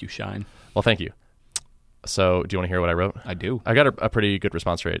do think you shine. Well, thank you. So do you want to hear what I wrote? I do. I got a pretty good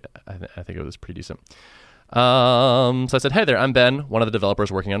response rate. I think it was pretty decent. So I said, hey there, I'm Ben, one of the developers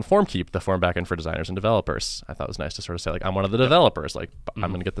working on FormKeep, the form backend for designers and developers. I thought it was nice to sort of say, like, I'm one of the developers. Like, I'm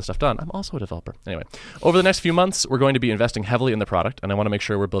going to get this stuff done. I'm also a developer. Anyway, over the next few months, we're going to be investing heavily in the product, and I want to make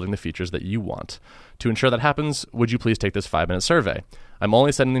sure we're building the features that you want. To ensure that happens, would you please take this 5-minute survey? I'm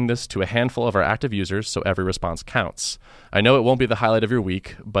only sending this to a handful of our active users, so every response counts. I know it won't be the highlight of your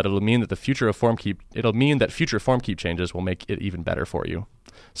week, but it'll mean that future FormKeep changes will make it even better for you.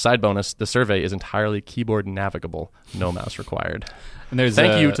 Side bonus, the survey is entirely keyboard navigable, no mouse required. And there's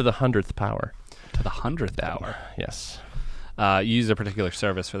Thank you to the 100th power. To the 100th power. Yes. You use a particular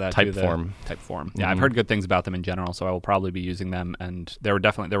service for that. Typeform. Typeform. Yeah, I've heard good things about them in general, so I will probably be using them. And there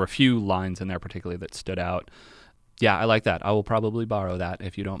were a few lines in there particularly that stood out. Yeah, I like that. I will probably borrow that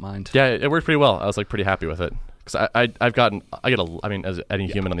if you don't mind. Yeah, it worked pretty well. I was like pretty happy with it. Because as any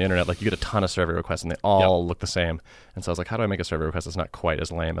human on the internet, like you get a ton of survey requests and they all look the same. And so I was like, how do I make a survey request that's not quite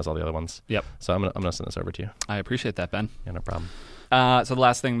as lame as all the other ones? Yep. So I'm gonna send this over to you. I appreciate that, Ben. Yeah, no problem. So the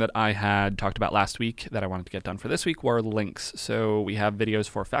last thing that I had talked about last week that I wanted to get done for this week were links. So we have videos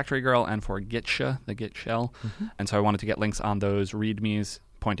for Factory Girl and for Gitsha, the Git shell. And so I wanted to get links on those READMEs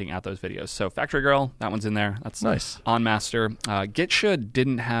pointing at those videos. So Factory Girl, that one's in there. That's nice. On master. Gitsha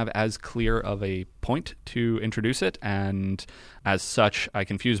didn't have as clear of a point to introduce it, and as such, I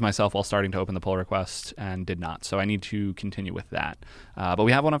confused myself while starting to open the pull request and did not. So I need to continue with that. But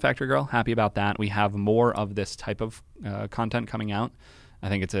we have one on Factory Girl. Happy about that. We have more of this type of content coming out. I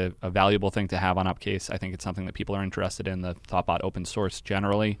think it's a valuable thing to have on Upcase. I think it's something that people are interested in, the Thoughtbot open source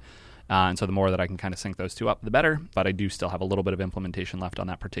generally. And so the more that I can kind of sync those two up, the better. But I do still have a little bit of implementation left on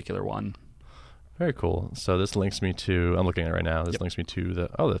that particular one. Very cool. So this links me to, I'm looking at it right now, this links me to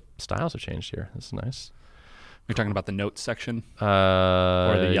the styles have changed here. This is nice. You're talking about the notes section?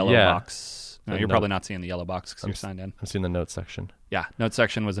 Or the yellow box? No, you're probably not seeing the yellow box because you're signed in. I'm seeing the notes section. Yeah, notes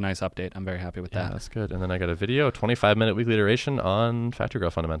section was a nice update. I'm very happy with that. Yeah, that's good. And then I got a video, 25-minute weekly iteration on Factory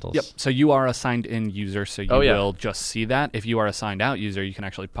Girl fundamentals. Yep. So you are a signed-in user, so you will just see that. If you are a signed-out user, you can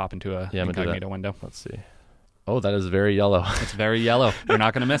actually pop into a incognito window. Let's see. Oh, that is very yellow. It's very yellow. You're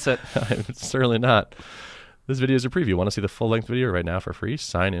not going to miss it. Certainly not. This video is a preview. Want to see the full-length video right now for free?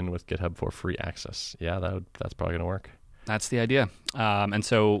 Sign in with GitHub for free access. Yeah, that's probably going to work. That's the idea. And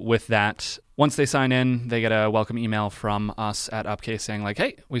so with that, once they sign in, they get a welcome email from us at Upcase saying like,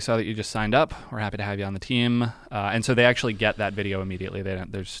 hey, we saw that you just signed up. We're happy to have you on the team. And so they actually get that video immediately.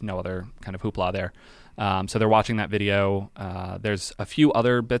 There's no other kind of hoopla there. So they're watching that video. There's a few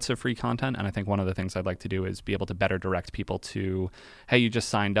other bits of free content. And I think one of the things I'd like to do is be able to better direct people to, hey, you just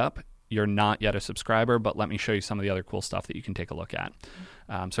signed up. You're not yet a subscriber, but let me show you some of the other cool stuff that you can take a look at.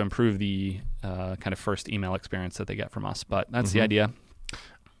 So improve the kind of first email experience that they get from us. But that's the idea.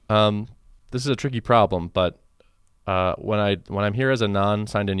 This is a tricky problem, but when I'm here as a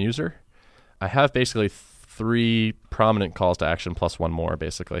non-signed-in user, I have basically 3 prominent calls to action plus one more,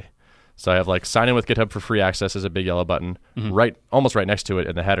 basically. So I have like sign in with GitHub for free access is a big yellow button. Almost right next to it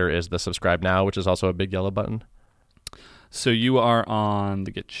in the header is the subscribe now, which is also a big yellow button. So you are on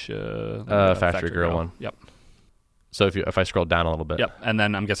the Factory Girl one. Yep. So if I scroll down a little bit. Yep. And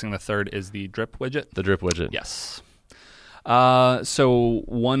then I'm guessing the third is the drip widget. The drip widget. Yes. So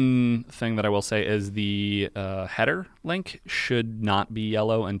one thing that I will say is the header link should not be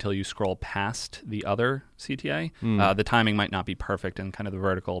yellow until you scroll past the other CTA. The timing might not be perfect in kind of the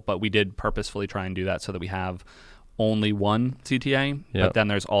vertical, but we did purposefully try and do that so that we have only one CTA, but then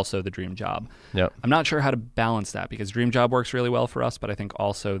there's also the Dream Job. I'm not sure how to balance that because Dream Job works really well for us, but I think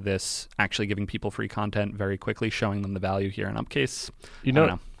also this actually giving people free content very quickly, showing them the value here in Upcase. You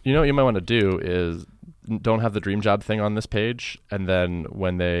know what you might want to do is don't have the Dream Job thing on this page, and then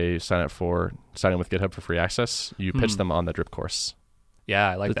when they sign in with GitHub for free access, you pitch them on the drip course.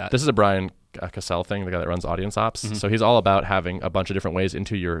 Yeah, I like that. This is a Brian Cassell thing, the guy that runs Audience Ops. So he's all about having a bunch of different ways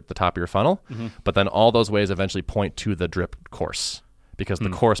into the top of your funnel, but then all those ways eventually point to the drip course because the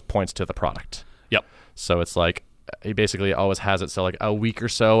course points to the product. Yep. So it's like he basically always has it so like a week or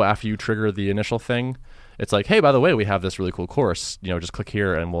so after you trigger the initial thing, it's like, hey, by the way, we have this really cool course. Just click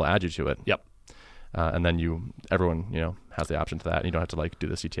here and we'll add you to it. Yep. And then everyone has the option to that. And you don't have to like do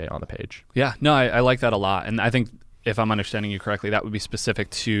the CTA on the page. Yeah. No, I like that a lot. And I think if I'm understanding you correctly, that would be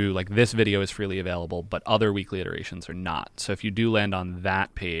specific to like this video is freely available, but other weekly iterations are not. So if you do land on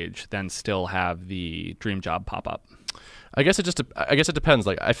that page, then still have the dream job pop up. I guess it depends.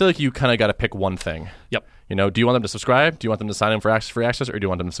 Like, I feel like you kind of got to pick one thing. Yep. Do you want them to subscribe? Do you want them to sign in for free access, or do you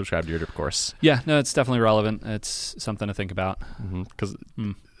want them to subscribe to your drip course? Yeah, no, it's definitely relevant. It's something to think about. Because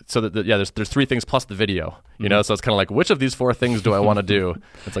so there's 3 things plus the video. So it's kind of like, which of these 4 things do I want to do?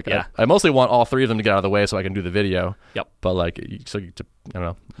 It's like I mostly want all 3 of them to get out of the way so I can do the video. Yep. But like, I don't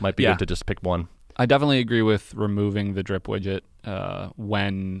know, might be good to just pick one. I definitely agree with removing the drip widget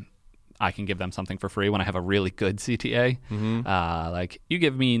when I can give them something for free, when I have a really good CTA. Like, you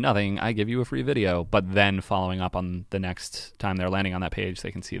give me nothing, I give you a free video. But then following up on the next time they're landing on that page,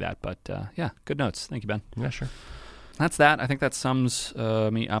 they can see that. But good notes. Thank you, Ben. Yeah, sure. That's that. I think that sums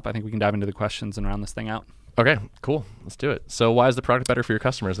me up. I think we can dive into the questions and round this thing out. Okay, cool. Let's do it. So why is the product better for your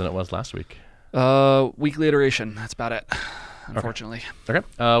customers than it was last week? Weekly iteration. That's about it, unfortunately. Okay.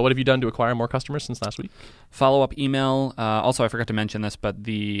 What have you done to acquire more customers since last week? Follow-up email. Also, I forgot to mention this, but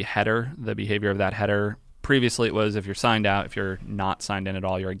the header, the behavior of that header, previously it was if you're signed out, if you're not signed in at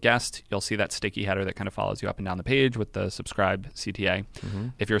all, you're a guest, you'll see that sticky header that kind of follows you up and down the page with the subscribe CTA.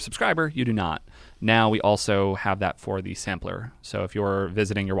 If you're a subscriber, you do not. Now we also have that for the sampler. So if you're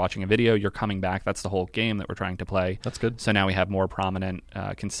visiting, you're watching a video, you're coming back. That's the whole game that we're trying to play. That's good. So now we have more prominent,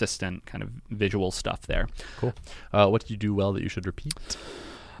 consistent kind of visual stuff there. Cool. What did you do well that you should repeat?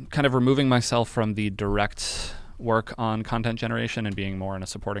 Kind of removing myself from the direct work on content generation and being more in a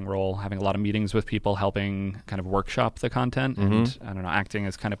supporting role, having a lot of meetings with people, helping kind of workshop the content, and I don't know, acting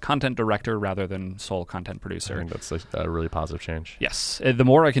as kind of content director rather than sole content producer. I think that's a really positive change. Yes. The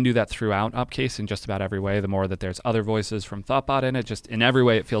more I can do that throughout Upcase in just about every way, the more that there's other voices from Thoughtbot in it. Just in every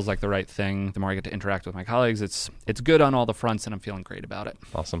way, it feels like the right thing. The more I get to interact with my colleagues, it's good on all the fronts, and I'm feeling great about it.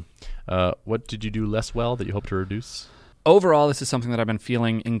 Awesome. What did you do less well that you hope to reduce? Overall, this is something that I've been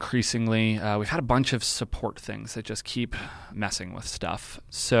feeling increasingly. We've had a bunch of support things that just keep messing with stuff.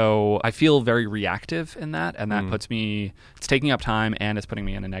 So I feel very reactive in that, and that puts me, it's taking up time and it's putting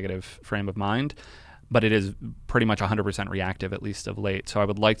me in a negative frame of mind. But it is pretty much 100% reactive, at least of late. So I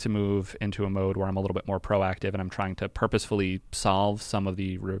would like to move into a mode where I'm a little bit more proactive and I'm trying to purposefully solve some of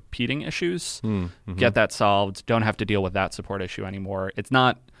the repeating issues, get that solved, don't have to deal with that support issue anymore. It's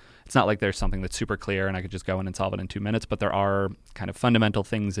not like there's something that's super clear and I could just go in and solve it in 2 minutes, but there are kind of fundamental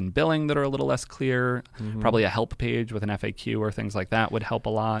things in billing that are a little less clear. Probably a help page with an FAQ or things like that would help a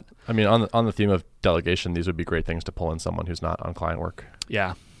lot. I mean, on the theme of delegation, these would be great things to pull in someone who's not on client work.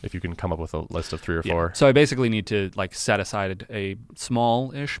 Yeah. If you can come up with a list of 3 or 4. So I basically need to like set aside a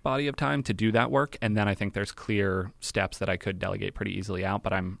small-ish body of time to do that work, and then I think there's clear steps that I could delegate pretty easily out.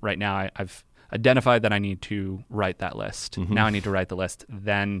 But I've identified that I need to write that list. Now I need to write the list,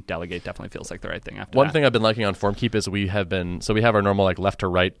 then delegate definitely feels like the right thing after One that. thing I've been liking on FormKeep is we have our normal like left to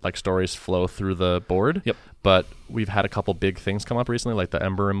right like stories flow through the board. Yep. But we've had a couple big things come up recently, like the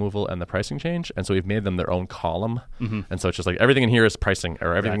Ember removal and the pricing change, and so we've made them their own column. And so it's just like everything in here is pricing,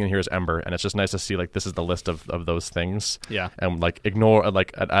 or everything in here is Ember, and it's just nice to see like this is the list of those things. Yeah. And like ignore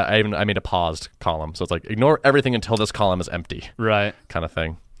like I made a paused column, so it's like ignore everything until this column is empty. Right. Kind of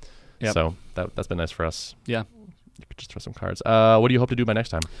thing. Yep. So that's been nice for us. Yeah. You could just throw some cards. What do you hope to do by next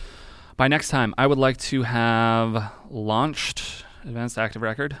time? By next time, I would like to have launched Advanced Active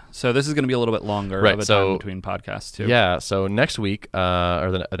Record. So this is going to be a little bit longer of a time between podcasts too. Yeah. So next week,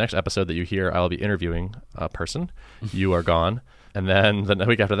 or the next episode that you hear, I will be interviewing a person. You are gone. And then the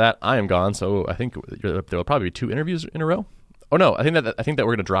week after that, I am gone. So I think there will probably be 2 interviews in a row. Oh no, I think that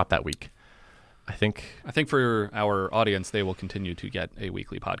we're going to drop that week. I think for our audience, they will continue to get a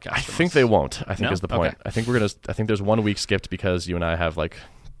weekly podcast. I think they won't. I think is the point. Okay. I think there's 1 week skipped because you and I have like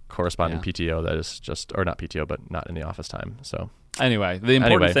corresponding PTO that is just, or not PTO, but not in the office time. So anyway, the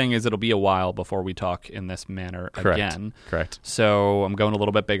important thing is it'll be a while before we talk in this manner again. Correct. So I'm going a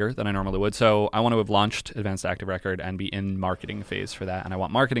little bit bigger than I normally would. So I want to have launched Advanced Active Record and be in marketing phase for that. And I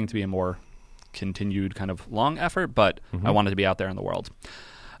want marketing to be a more continued kind of long effort, but I want it to be out there in the world.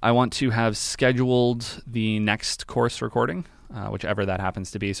 I want to have scheduled the next course recording, whichever that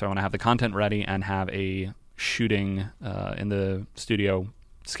happens to be. So I want to have the content ready and have a shooting in the studio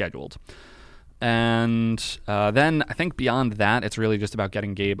scheduled. And then I think beyond that, it's really just about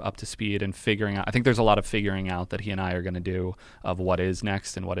getting Gabe up to speed and figuring out. I think there's a lot of figuring out that he and I are going to do of what is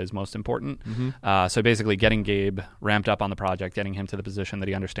next and what is most important. So basically getting Gabe ramped up on the project, getting him to the position that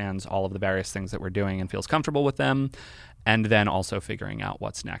he understands all of the various things that we're doing and feels comfortable with them, and then also figuring out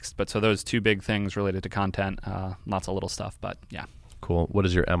what's next. But so those two big things related to content, lots of little stuff, but yeah. Cool. What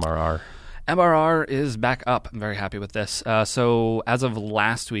is your MRR? MRR is back up. I'm very happy with this. So as of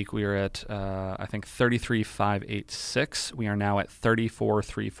last week, we were at, I think, 33,586. We are now at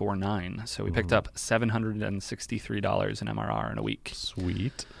 34,349. So we picked up $763 in MRR in a week.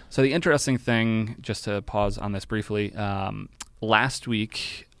 Sweet. So the interesting thing, just to pause on this briefly, last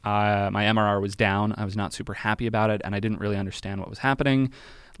week, my MRR was down. I was not super happy about it, and I didn't really understand what was happening.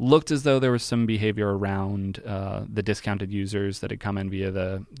 Looked as though there was some behavior around the discounted users that had come in via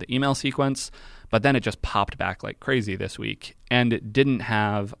the email sequence, but then it just popped back like crazy this week, and it didn't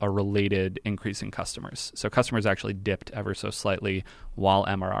have a related increase in customers. So customers actually dipped ever so slightly while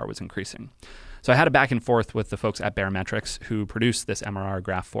MRR was increasing. So I had a back and forth with the folks at Baremetrics who produced this MRR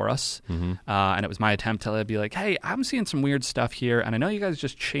graph for us. And it was my attempt to be like, hey, I'm seeing some weird stuff here, and I know you guys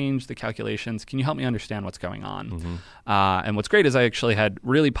just changed the calculations. Can you help me understand what's going on? And what's great is I actually had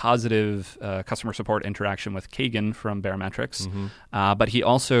really positive customer support interaction with Kagan from Baremetrics. But he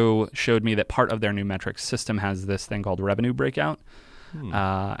also showed me that part of their new metrics system has this thing called revenue breakout.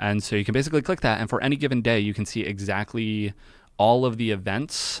 And so you can basically click that, and for any given day, you can see exactly all of the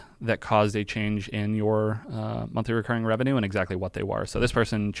events that caused a change in your monthly recurring revenue and exactly what they were. So this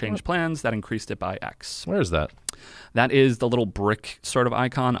person changed plans, that increased it by X. Where is that? That is the little brick sort of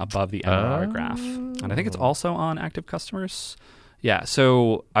icon above the MRR graph. And I think it's also on active customers. Yeah,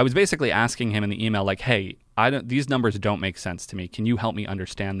 so I was basically asking him in the email, like, hey, these numbers don't make sense to me. Can you help me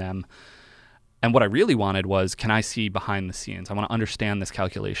understand them? And what I really wanted was, can I see behind the scenes? I want to understand this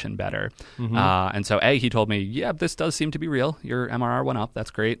calculation better. And so A, he told me, yeah, this does seem to be real. Your MRR went up. That's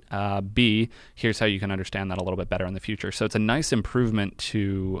great. B, here's how you can understand that a little bit better in the future. So it's a nice improvement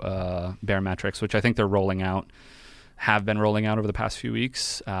to Baremetrics, which I think they're have been rolling out over the past few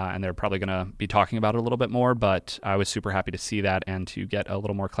weeks. And they're probably going to be talking about it a little bit more. But I was super happy to see that and to get a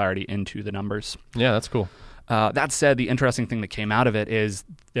little more clarity into the numbers. Yeah, that's cool. That said, the interesting thing that came out of it is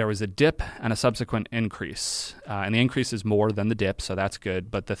there was a dip and a subsequent increase. And the increase is more than the dip, so that's good.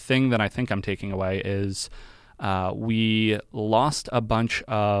 But the thing that I think I'm taking away is we lost a bunch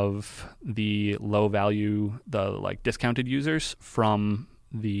of the low value, the discounted users from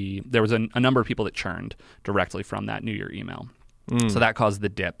there was a number of people that churned directly from that New Year email. So that caused the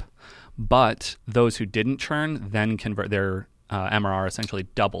dip. But those who didn't churn then convert their MRR essentially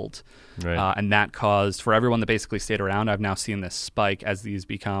doubled. Right. And that caused, for everyone that basically stayed around, I've now seen this spike as these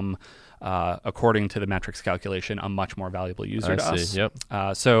become, according to the metrics calculation, a much more valuable user to us. Yep.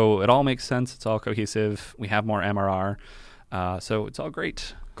 So it all makes sense. It's all cohesive. We have more MRR. So it's all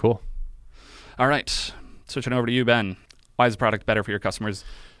great. Cool. All right. Switching over to you, Ben. Why is the product better for your customers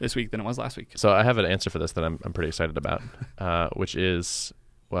this week than it was last week? So I have an answer for this that I'm pretty excited about, which is...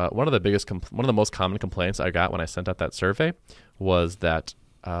 Well, one of the most common complaints I got when I sent out that survey was that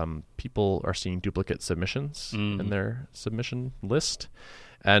people are seeing duplicate submissions in their submission list,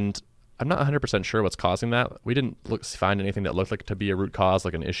 and I'm not 100% sure what's causing that. We didn't find anything that looked like to be a root cause,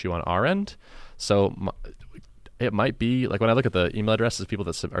 like an issue on our end. So it might be, like when I look at the email addresses of people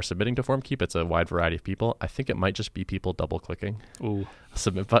that are submitting to FormKeep, it's a wide variety of people. I think it might just be people double-clicking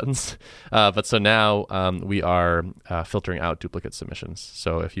submit buttons. But so now we are filtering out duplicate submissions.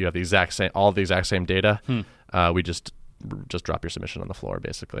 So if you have all the exact same data, we just drop your submission on the floor,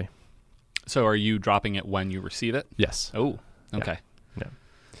 basically. So are you dropping it when you receive it? Yes. Oh, okay.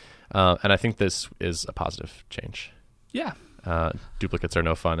 Yeah. And I think this is a positive change. Yeah. Duplicates are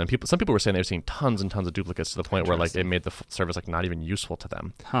no fun, and some people were saying they were seeing tons and tons of duplicates to the point where it made the service not even useful to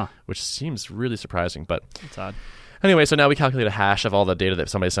them, which seems really surprising. But it's odd. Anyway, so now we calculate a hash of all the data that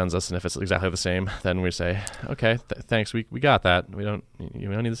somebody sends us, and if it's exactly the same, then we say, okay, thanks, we got that. We don't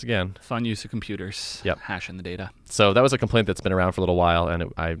need this again. Fun use of computers. Yep. Hashing the data. So that was a complaint that's been around for a little while,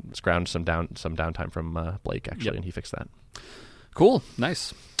 and I scrounged some downtime from Blake actually, and he fixed that. Cool,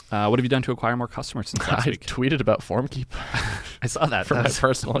 nice. What have you done to acquire more customers since last week? I tweeted about FormKeep. I saw that from my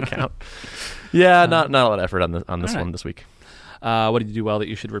personal account. Yeah, not a lot of effort on this one this week. What did you do well that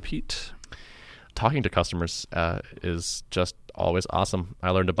you should repeat? Talking to customers is just always awesome.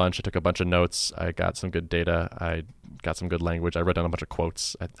 I learned a bunch. I took a bunch of notes. I got some good data. I got some good language. I wrote down a bunch of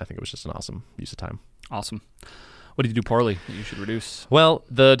quotes. I think it was just an awesome use of time. Awesome. What did you do poorly that you should reduce? Well,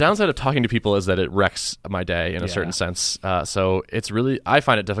 the downside of talking to people is that it wrecks my day in a certain sense. So it's really, I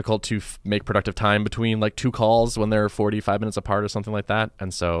find it difficult to make productive time between like two calls when they're 45 minutes apart or something like that.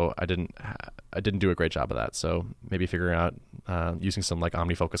 And so I didn't I didn't do a great job of that. So maybe figuring out using some like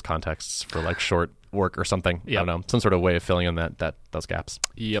OmniFocus contexts for like short work or something. Yep. I don't know, some sort of way of filling in those gaps.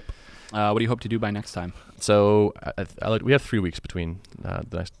 Yep. What do you hope to do by next time? So we have 3 weeks between the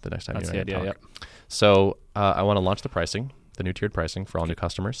next time. That's you the and I idea. talk. Yep. So I want to launch the pricing, the new tiered pricing for all new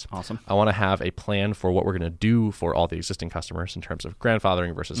customers. Awesome. I want to have a plan for what we're going to do for all the existing customers in terms of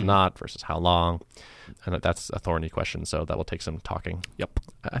grandfathering versus not versus how long. And that's a thorny question, so that will take some talking. Yep.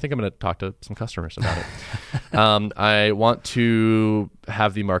 I think I'm going to talk to some customers about it. I want to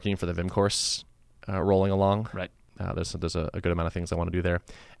have the marketing for the Vim course rolling along. Right. There's a good amount of things I want to do there.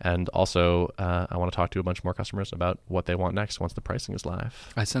 And also, I want to talk to a bunch more customers about what they want next once the pricing is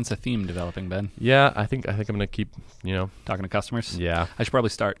live. I sense a theme developing, Ben. Yeah, I think I'm going to keep, Talking to customers? Yeah. I should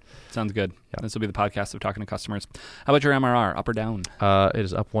probably start. Sounds good. Yeah. This will be the podcast of talking to customers. How about your MRR, up or down? It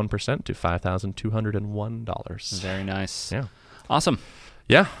is up 1% to $5,201. Very nice. Yeah. Awesome.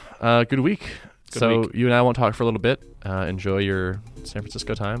 Yeah. Good week. Good week. You and I won't talk for a little bit. Enjoy your San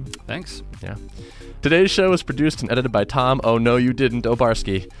Francisco time. Thanks. Yeah. Today's show was produced and edited by Tom. Oh, no, you didn't.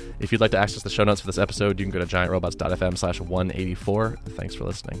 Obarski. If you'd like to access the show notes for this episode, you can go to giantrobots.fm/184. Thanks for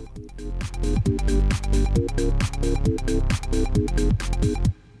listening.